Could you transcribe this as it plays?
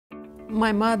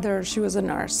My mother, she was a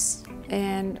nurse,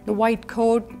 and the white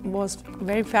coat was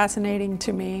very fascinating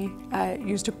to me. I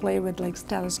used to play with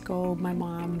stethoscope, my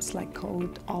mom's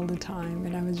coat all the time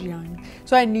when I was young.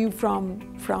 So I knew from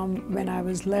when I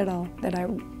was little that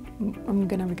I'm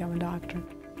gonna become a doctor.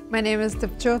 My name is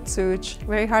Divjot Sooch.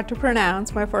 Very hard to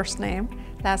pronounce, my first name.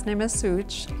 Last name is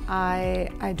Sooch.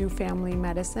 I do family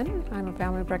medicine. I'm a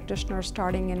family practitioner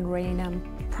starting in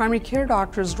Raynham. Primary care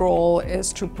doctor's role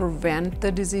is to prevent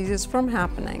the diseases from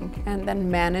happening and then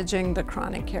managing the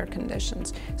chronic care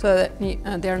conditions so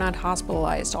that they're not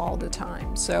hospitalized all the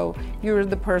time. So you're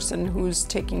the person who's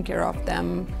taking care of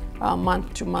them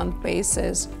month-to-month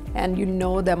basis, and you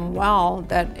know them well,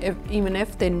 that even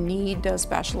if they need a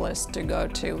specialist to go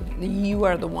to, you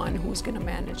are the one who's going to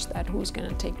manage that, who's going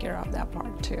to take care of that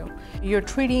part too. You're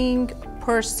treating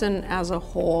person as a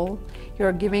whole,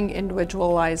 you're giving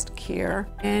individualized care,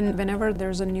 and whenever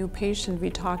there's a new patient, we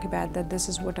talk about that this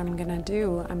is what I'm going to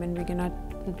do. I mean, we're going to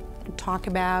talk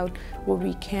about what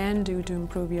we can do to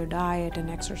improve your diet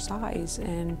and exercise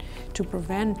and to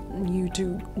prevent you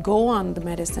to go on the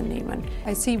medicine even.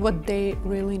 I see what they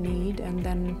really need, and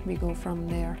then we go from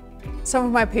there. Some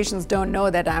of my patients don't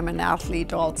know that I'm an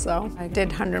athlete also. I did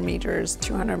 100 meters,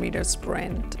 200 meters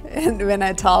sprint, and when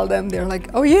I tell them, they're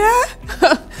like, oh yeah?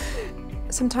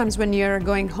 Sometimes when you're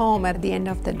going home at the end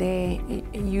of the day,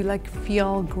 you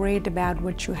feel great about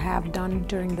what you have done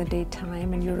during the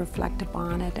daytime, and you reflect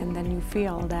upon it, and then you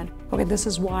feel that, okay, this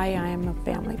is why I am a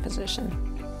family physician.